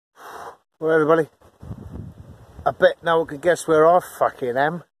Well, everybody, I bet no one can guess where I fucking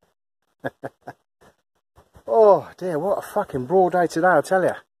am. Oh dear, what a fucking broad day today, I'll tell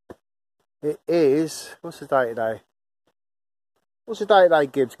you. It is, what's the date today? What's the date today,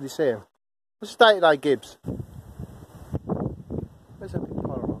 Gibbs? Can you see him? What's the date today, Gibbs? Where's that big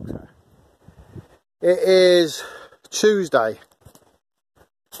pile of rocks at? It is Tuesday.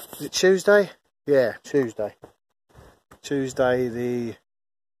 Is it Tuesday? Yeah, Tuesday. Tuesday the...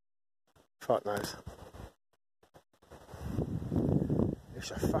 fuck knows.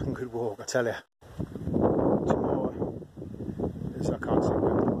 It's a fucking good walk, I tell you. Tomorrow, I can't see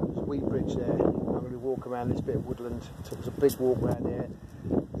there's a wee bridge there. I'm going to be walking around this bit of woodland. There's a big walk around here.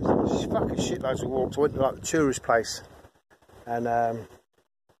 There's fucking shitloads of walks. I went to like the tourist place and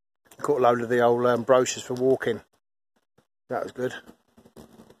caught a load of the old brochures for walking. That was good.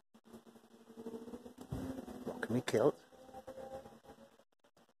 Rocking me kilt.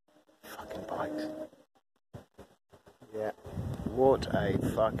 Fucking bikes. Yeah. What a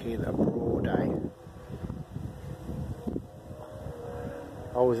fucking broad day.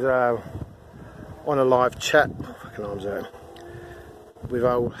 I was on a live chat, fucking arms out, with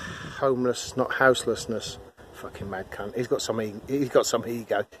old homeless, not houselessness, fucking mad cunt. He's got some ego. You've got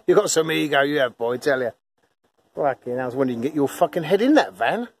some ego, you have, boy, tell you. Fucking, I was wondering you can get your fucking head in that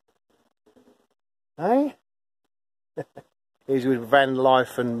van. Eh? He's with Van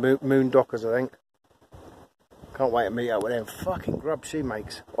Life and Moon Dockers, I think. Can't wait to meet up with them. Fucking grub she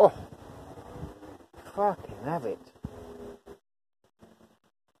makes. Oh, fucking have it.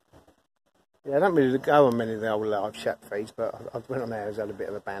 Yeah, I don't really go on many of the old live chat feeds, but I went on there and had a bit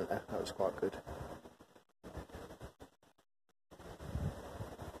of a banter. That was quite good.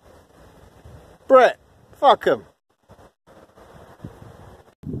 Brett, fuck 'em.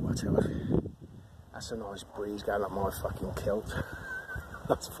 I tell you, that's a nice breeze going up my fucking kilt.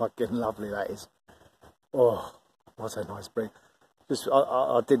 That's fucking lovely, that is. Oh, what a nice breeze. Just,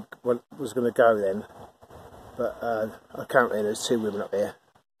 I did, well, was going to go then, but apparently there's two women up here,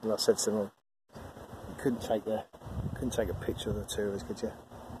 and I said to them, couldn't take a picture of the two of us, could you?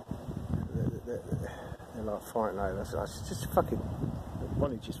 They're like fighting over. So I just fucking, why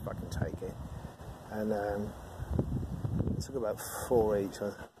don't you just fucking take it? And it took about 4 each.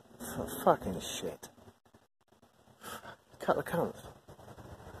 Fucking shit. Couple of cunts.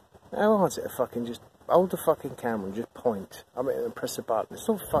 How hard is it to fucking just hold the fucking camera and just point? I mean, and press the button. It's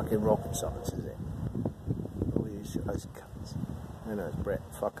not fucking rocket science, is it? All these cunts. I know it's Brett.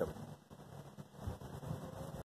 Fuck 'em.